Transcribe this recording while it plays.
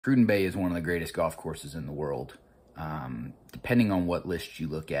Cruden Bay is one of the greatest golf courses in the world. Depending on what list you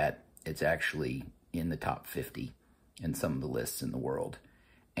look at, it's actually in the top 50 in some of the lists in the world.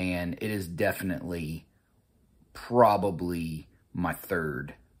 And it is definitely probably my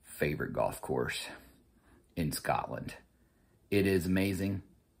third favorite golf course in Scotland. It is amazing.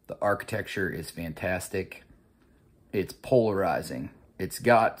 The architecture is fantastic. It's polarizing. It's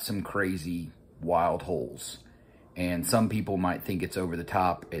got some crazy wild holes. And some people might think it's over the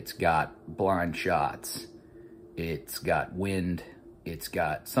top. It's got blind shots. It's got wind. It's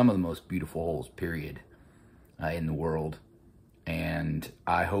got some of the most beautiful holes, period, in the world. And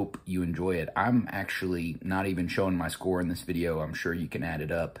I hope you enjoy it. I'm actually not even showing my score in this video. I'm sure you can add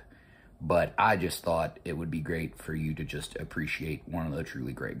it up. But I just thought it would be great for you to just appreciate one of the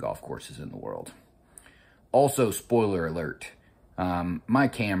truly great golf courses in the world. Also, spoiler alert, my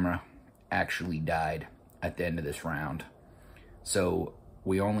camera actually died at the end of this round. So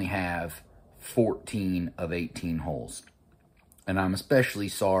we only have 14 of 18 holes. And I'm especially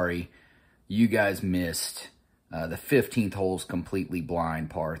sorry you guys missed the 15th hole's completely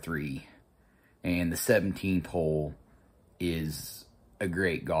blind par 3. And the 17th hole is a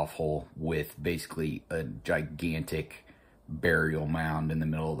great golf hole with basically a gigantic burial mound in the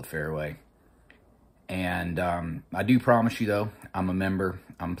middle of the fairway. And I do promise you, though, I'm a member.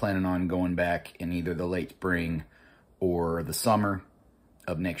 I'm planning on going back in either the late spring or the summer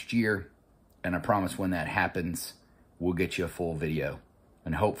of next year. And I promise when that happens, we'll get you a full video.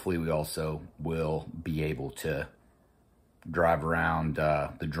 And hopefully we also will be able to drive around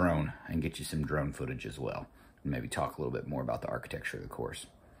the drone and get you some drone footage as well. And maybe talk a little bit more about the architecture of the course.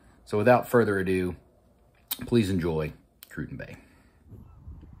 So without further ado, please enjoy Cruden Bay.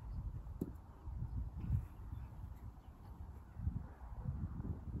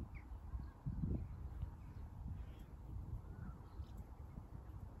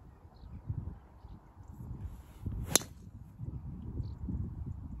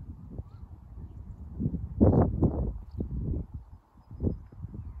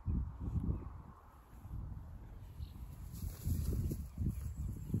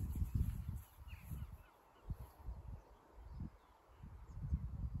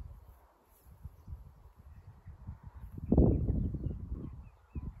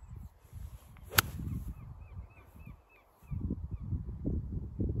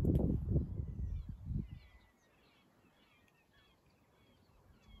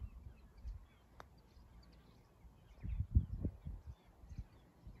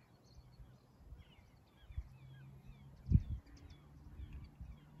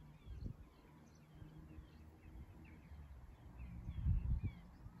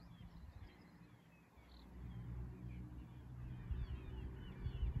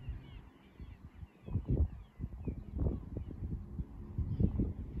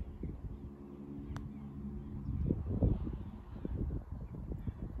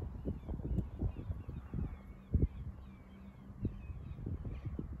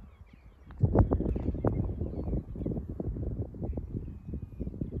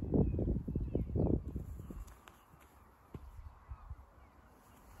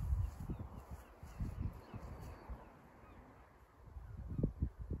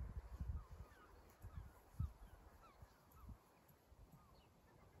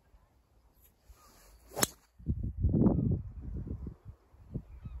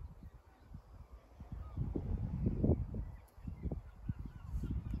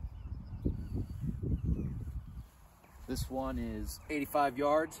 This one is 85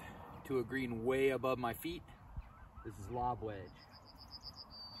 yards to a green way above my feet. This is lob wedge.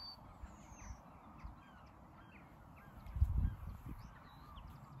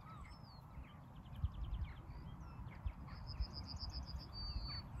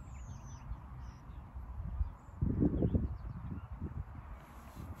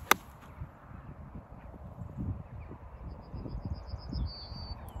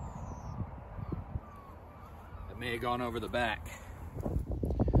 May have gone over the back.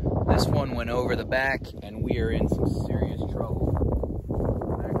 This one went over the back and we are in some serious trouble.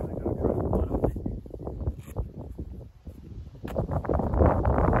 I'm actually going to try to putt on it.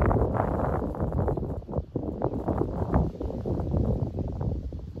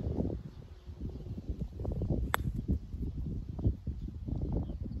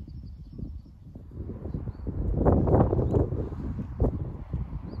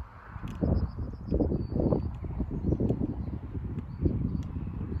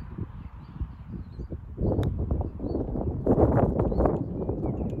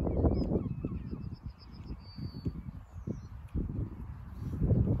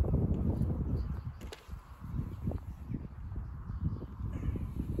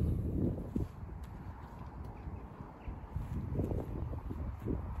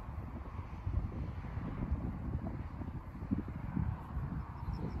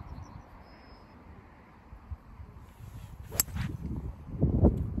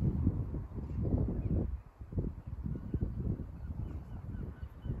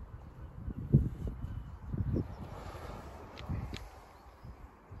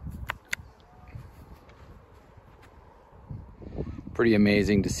 pretty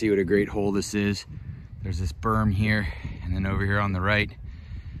amazing to see what a great hole this is. There's this berm here, and then over here on the right.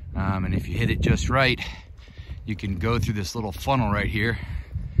 And if you hit it just right, you can go through this little funnel right here,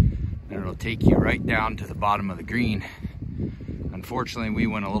 and it'll take you right down to the bottom of the green. Unfortunately, we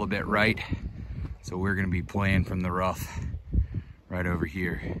went a little bit right, so we're gonna be playing from the rough right over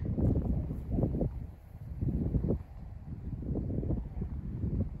here.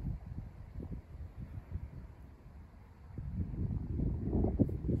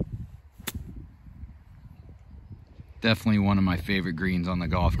 Definitely one of my favorite greens on the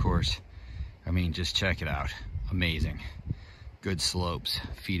golf course. I mean, just check it out. Amazing. Good slopes.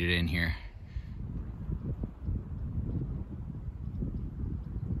 Feed it in here.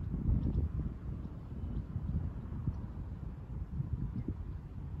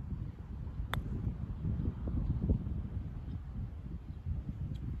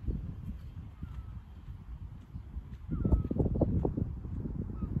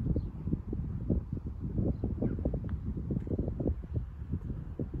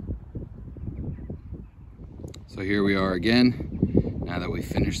 So here we are again, now that we've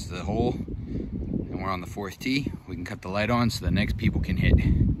finished the hole and we're on the 4th tee. We can cut the light on so the next people can hit.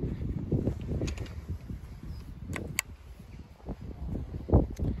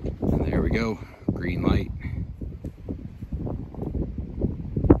 And there we go, green light.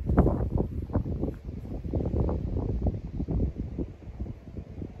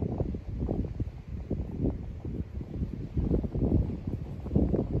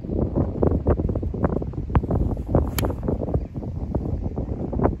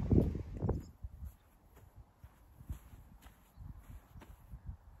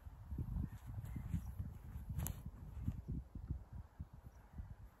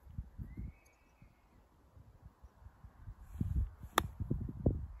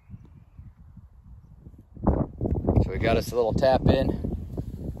 So we got us a little tap in.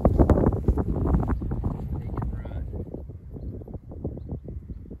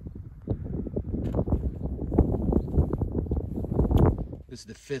 This is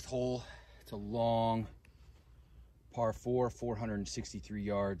the 5th hole. It's a long par 4, 463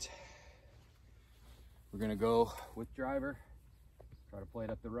 yards. We're gonna go with driver, try to play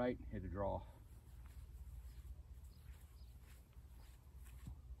it up the right, hit a draw.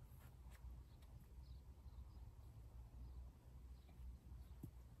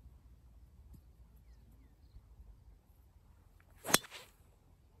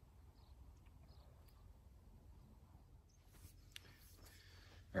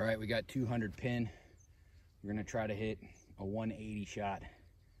 All right, we got 200 pin. We're gonna try to hit a 180 shot.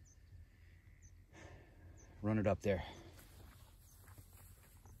 Run it up there.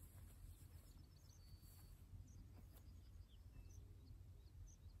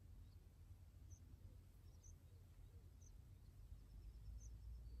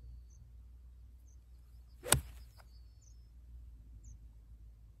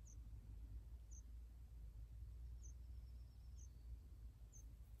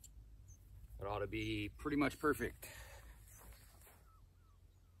 It ought to be pretty much perfect.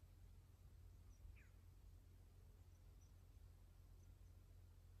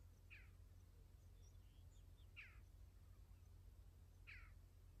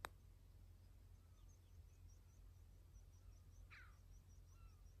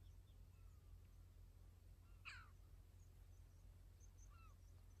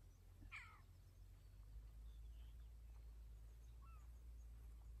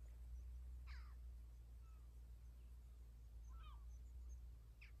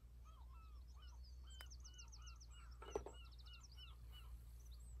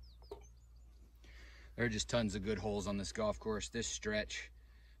 There are just tons of good holes on this golf course. This stretch,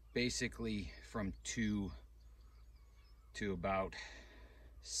 basically from 2 to about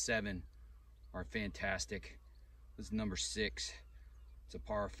 7, are fantastic. This is number 6. It's a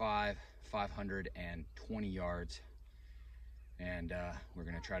par 5, 520 yards. And we're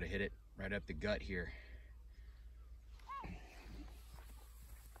gonna try to hit it right up the gut here.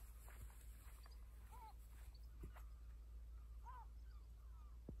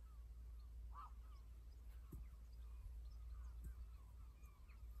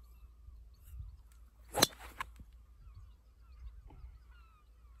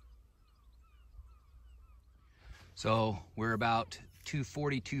 So we're about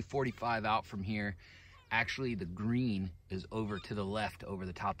 240, 245 out from here. Actually, the green is over to the left, over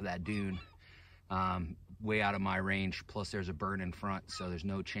the top of that dune, way out of my range. Plus there's a burn in front, so there's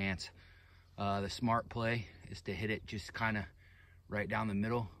no chance. The smart play is to hit it just kind of right down the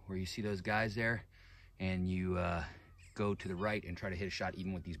middle where you see those guys there, and you go to the right and try to hit a shot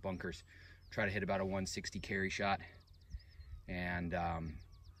even with these bunkers. Try to hit about a 160 carry shot, And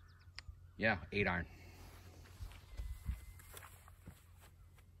yeah, 8-iron.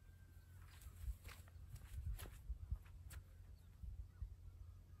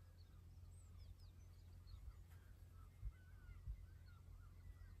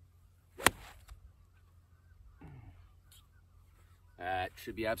 That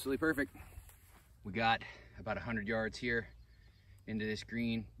should be absolutely perfect. We got about 100 yards here into this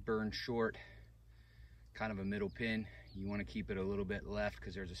green, burn short, kind of a middle pin. You want to keep it a little bit left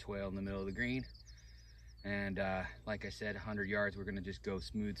because there's a swale in the middle of the green. And like I said, 100 yards, we're gonna just go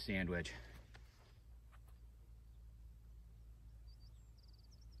smooth sand wedge.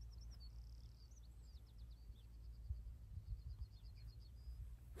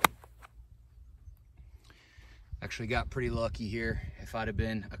 Actually got pretty lucky here. If I'd have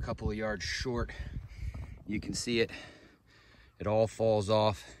been a couple of yards short, you can see it. It all falls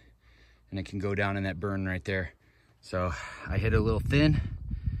off and it can go down in that burn right there. So I hit a little thin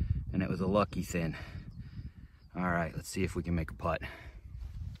and it was a lucky thin. All right, let's see if we can make a putt.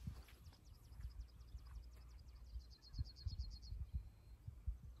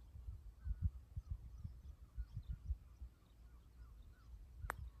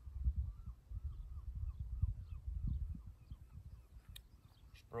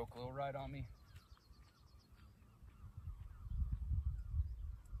 Just broke a little right on me.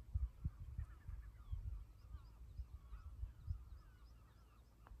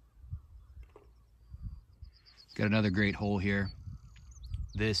 Got another great hole here.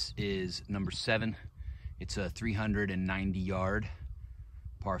 This is number 7. It's a 390 yard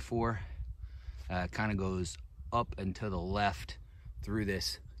par 4. Kind of goes up and to the left through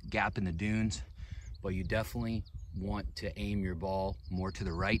this gap in the dunes, but you definitely want to aim your ball more to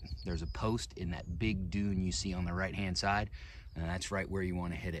the right. There's a post in that big dune you see on the right hand side, and that's right where you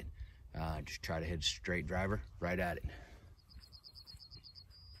want to hit it. Just try to hit a straight driver right at it.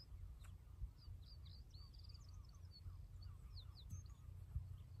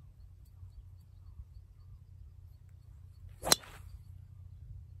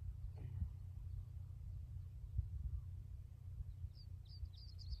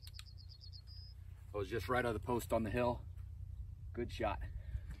 I was just right on the post on the hill. Good shot.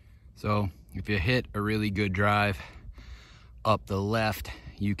 So if you hit a really good drive up the left,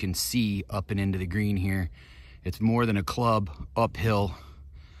 you can see up and into the green here. It's more than a club uphill,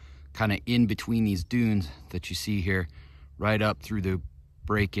 kind of in between these dunes that you see here, right up through the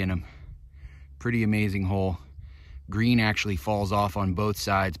break in them. Pretty amazing hole. Green actually falls off on both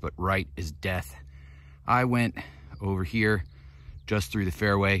sides, but right is death. I went over here just through the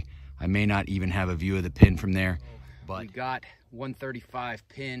fairway. I may not even have a view of the pin from there, but we got 135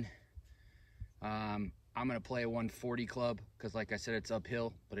 pin. I'm gonna play a 140 club because, like I said, it's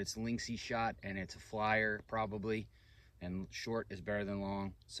uphill, but it's linksy shot and it's a flyer probably, and short is better than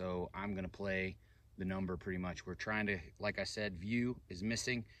long. So I'm gonna play the number pretty much. We're trying to, like I said, view is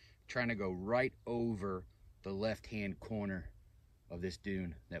missing. Trying to go right over the left-hand corner of this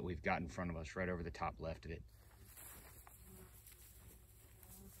dune that we've got in front of us, right over the top left of it.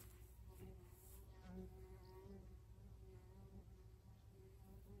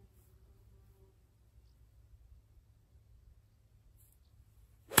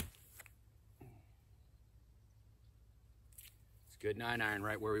 Good 9-iron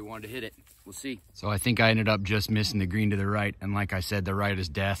right where we wanted to hit it. We'll see. So I think I ended up just missing the green to the right. And like I said, the right is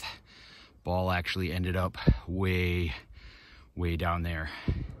death. Ball actually ended up way down there.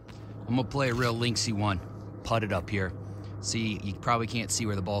 I'm gonna play a real linksy one. Putt it up here. See, you probably can't see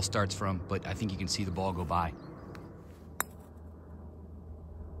where the ball starts from, but I think you can see the ball go by.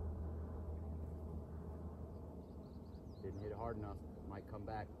 Didn't hit it hard enough. Might come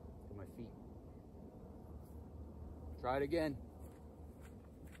back to my feet. Try it again.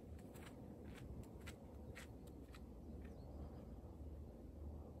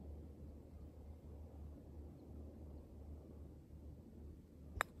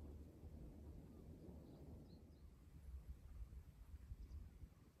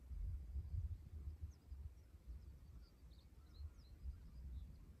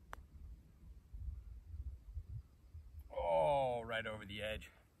 Right over the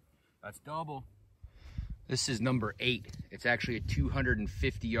edge. That's double. This is number 8. It's actually a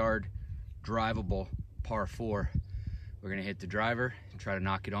 250 yard drivable par 4. We're gonna hit the driver and try to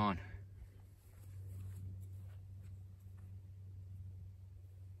knock it on.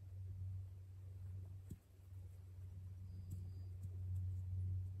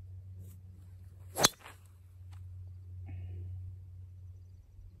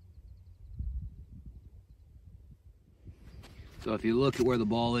 So if you look at where the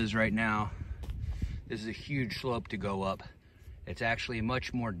ball is right now, this is a huge slope to go up. It's actually a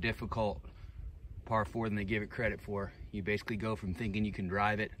much more difficult par 4 than they give it credit for. You basically go from thinking you can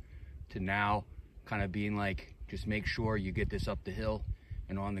drive it to now kind of being like, just make sure you get this up the hill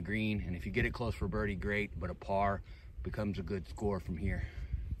and on the green. And if you get it close for birdie, great, but a par becomes a good score from here.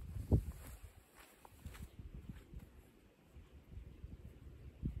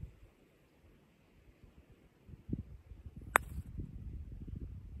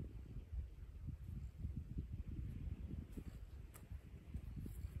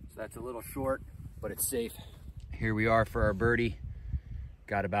 So that's a little short, but it's safe. Here we are for our birdie.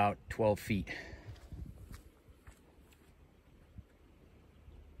 Got about 12 feet.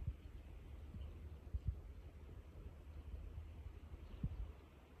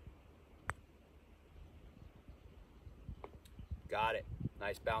 Got it.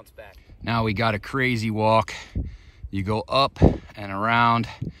 Nice bounce back. Now we got a crazy walk. You go up and around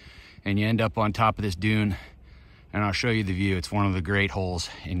and you end up on top of this dune, and I'll show you the view. It's one of the great holes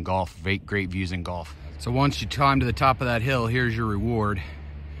in golf, great views in golf. So once you climb to the top of that hill, here's your reward.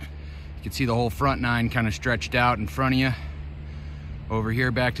 You can see the whole front nine kind of stretched out in front of you. Over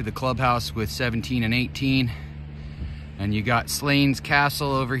here back to the clubhouse with 17 and 18. And you got Slane's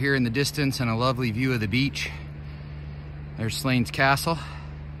Castle over here in the distance and a lovely view of the beach. There's Slane's Castle.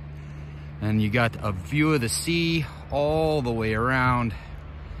 And you got a view of the sea all the way around.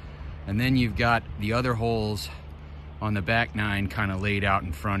 And then you've got the other holes on the back nine kind of laid out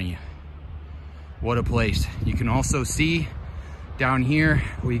in front of you. What a place. You can also see down here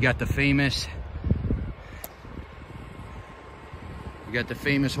we got the famous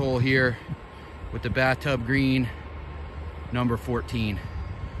hole here with the bathtub green, number 14.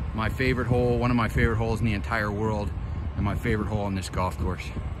 My favorite hole, one of my favorite holes in the entire world, and my favorite hole on this golf course.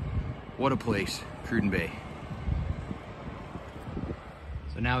 What a place, Cruden Bay.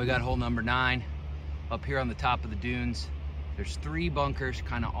 So now we got hole number 9 up here on the top of the dunes. There's 3 bunkers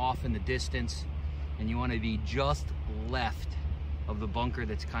kind of off in the distance, and you want to be just left of the bunker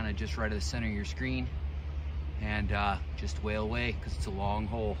that's kind of just right at the center of your screen, and just whale away because it's a long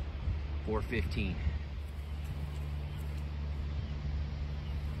hole, 415.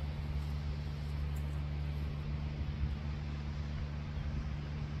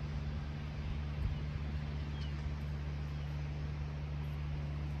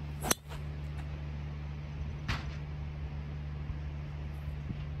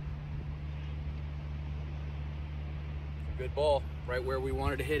 Good ball, right where we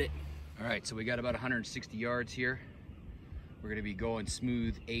wanted to hit it. All right, so we got about 160 yards here. We're gonna be going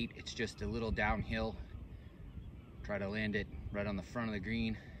smooth 8. It's just a little downhill. Try to land it right on the front of the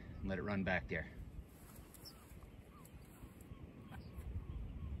green and let it run back there.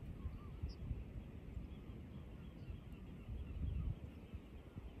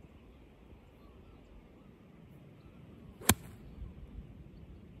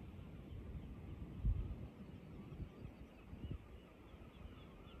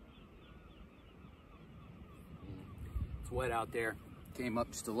 Wet out there, came up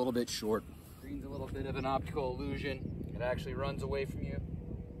just a little bit short. Green's a little bit of an optical illusion. It actually runs away from you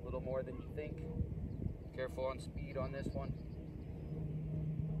a little more than you think. Careful on speed on this one.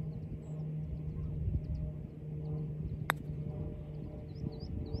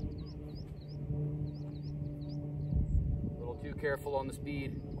 A little too careful on the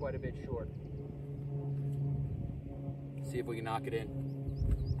speed, quite a bit short. See if we can knock it in.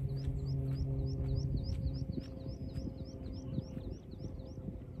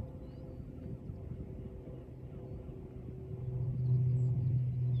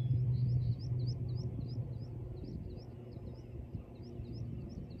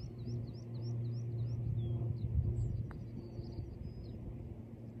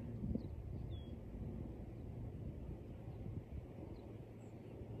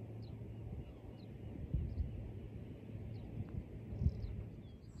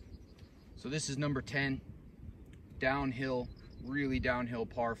 So this is number 10, downhill, really downhill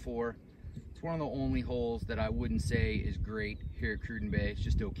par 4. It's one of the only holes that I wouldn't say is great here at Cruden Bay. It's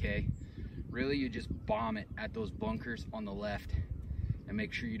just okay. Really, you just bomb it at those bunkers on the left and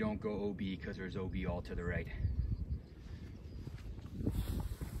make sure you don't go OB, because there's OB all to the right.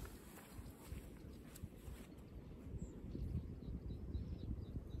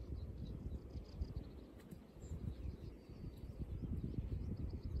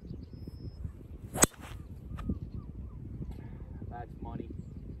 That's money.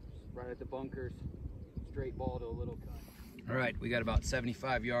 Right at the bunkers, straight ball to a little cut. All right, we got about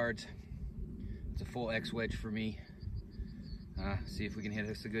 75 yards. It's a full X wedge for me. See if we can hit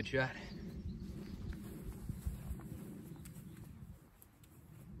this a good shot.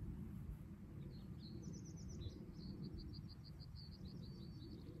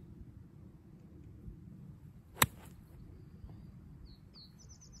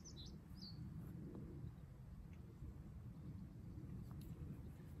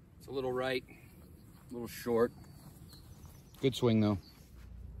 a little right, a little short. Good swing though.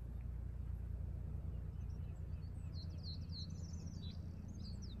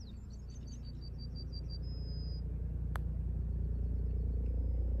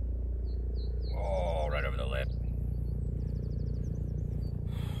 Oh, right over the lip.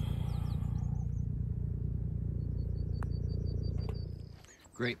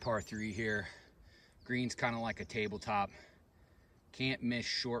 Great par 3 here. Green's kind of like a tabletop. Can't miss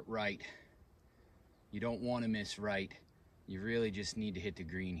short right. You don't want to miss right. You really just need to hit the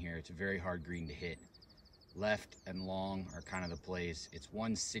green here. It's a very hard green to hit. Left and long are kind of the plays. It's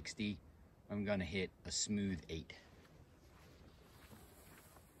 160. I'm gonna hit a smooth 8.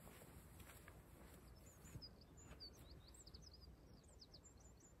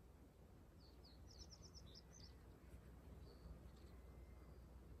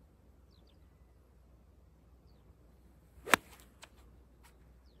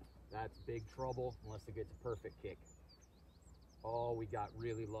 That's big trouble unless it gets a perfect kick. Oh, we got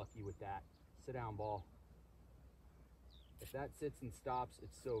really lucky with that. Sit down, ball. If that sits and stops,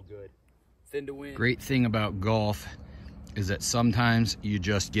 it's so good. Thin to win. Great thing about golf is that sometimes you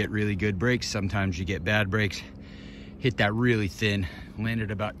just get really good breaks, sometimes you get bad breaks. Hit that really thin, landed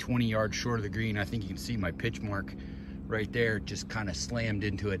about 20 yards short of the green. I think you can see my pitch mark right there, just kind of slammed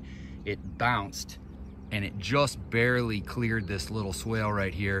into it. It bounced and it just barely cleared this little swale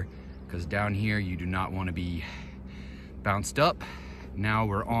right here, because down here you do not want to be bounced up. Now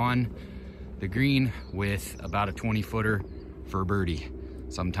we're on the green with about a 20-footer for birdie.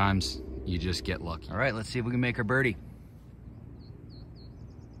 Sometimes you just get lucky. All right, let's see if we can make our birdie.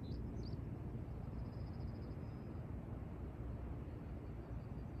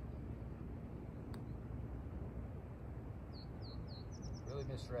 Really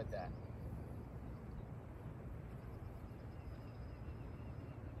misread that.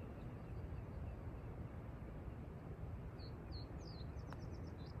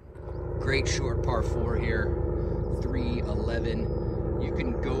 Great short par 4 here, 311. You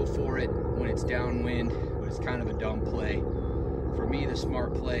can go for it when it's downwind, but it's kind of a dumb play. For me, the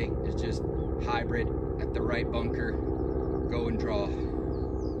smart play is just hybrid at the right bunker, go and draw.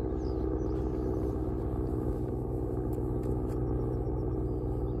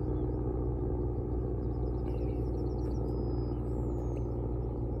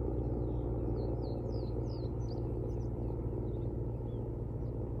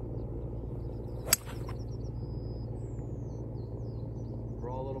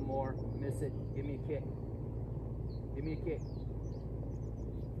 A little more, miss it, give me a kick. Give me a kick.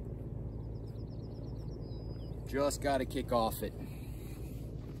 Just got to kick off it.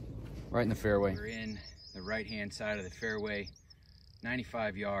 Right in the fairway. We're in the right-hand side of the fairway,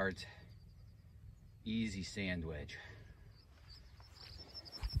 95 yards, easy sand wedge.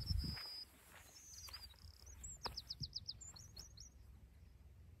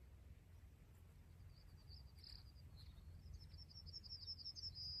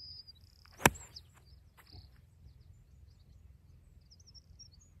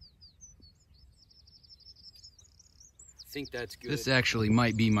 I think that's good. This actually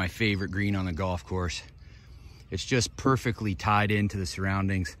might be my favorite green on the golf course. It's just perfectly tied into the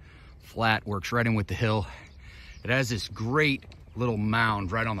surroundings. Flat, works right in with the hill. It has this great little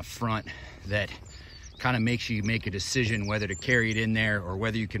mound right on the front that kind of makes you make a decision whether to carry it in there or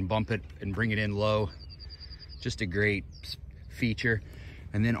whether you can bump it and bring it in low. Just a great feature.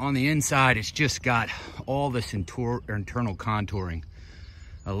 And then on the inside, it's just got all this internal contouring,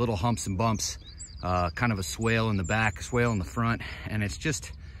 little humps and bumps. Kind of a swale in the back, a swale in the front, and it's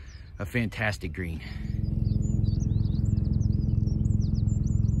just a fantastic green.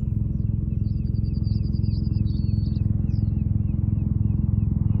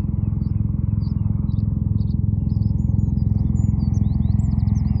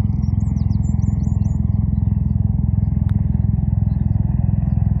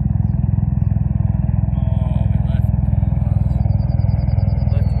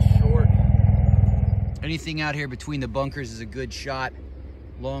 Anything out here between the bunkers is a good shot.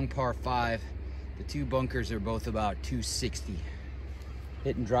 Long par 5. The 2 bunkers are both about 260.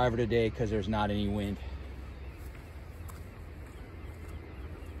 Hitting driver today because there's not any wind.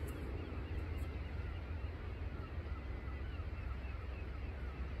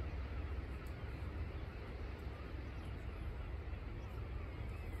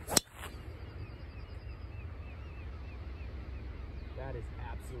 That is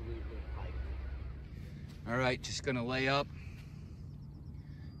absolutely tight. All right, just gonna lay up.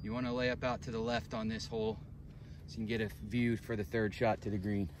 You wanna lay up out to the left on this hole so you can get a view for the 3rd shot to the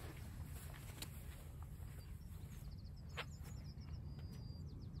green.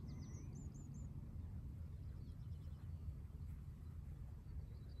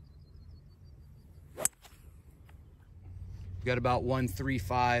 We got about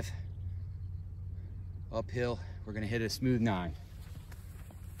 135 uphill. We're gonna hit a smooth 9.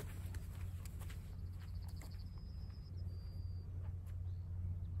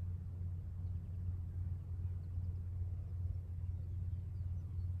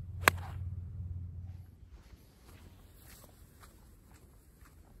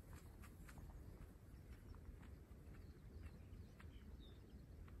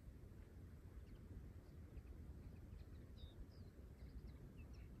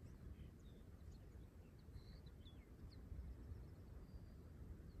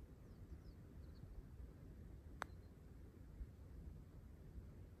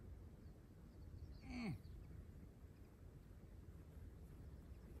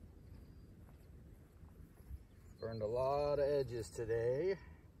 Burned a lot of edges today.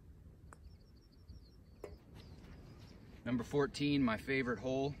 Number 14, my favorite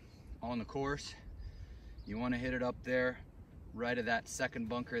hole on the course. You want to hit it up there, right of that second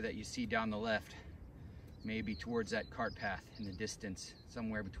bunker that you see down the left. Maybe towards that cart path in the distance.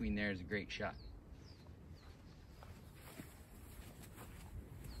 Somewhere between there is a great shot.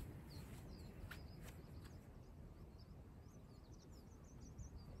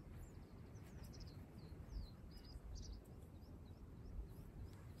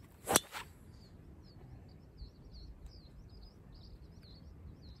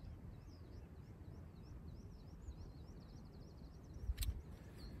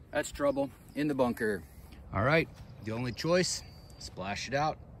 That's trouble in the bunker. All right, the only choice, splash it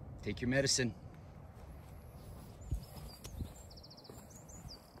out, take your medicine.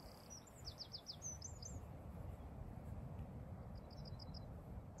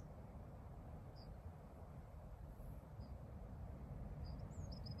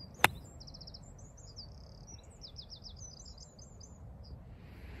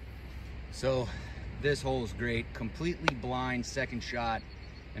 So this hole is great, completely blind second shot.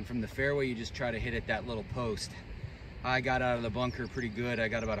 And from the fairway, you just try to hit at that little post. I got out of the bunker pretty good. I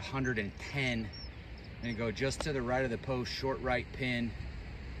got about 110. And go just to the right of the post, short right pin.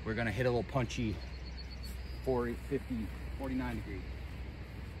 We're gonna hit a little punchy 40, 50, 49 degree.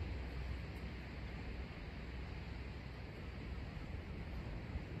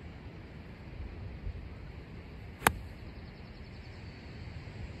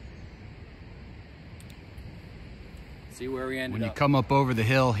 See where we ended up. When you come up over the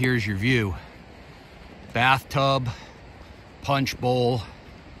hill, here's your view. Bathtub, punch bowl.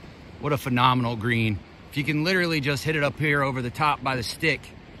 What a phenomenal green. If you can literally just hit it up here over the top by the stick,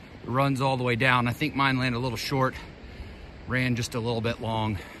 it runs all the way down. I think mine landed a little short, ran just a little bit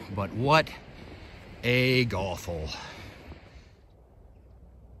long, but what a golf hole.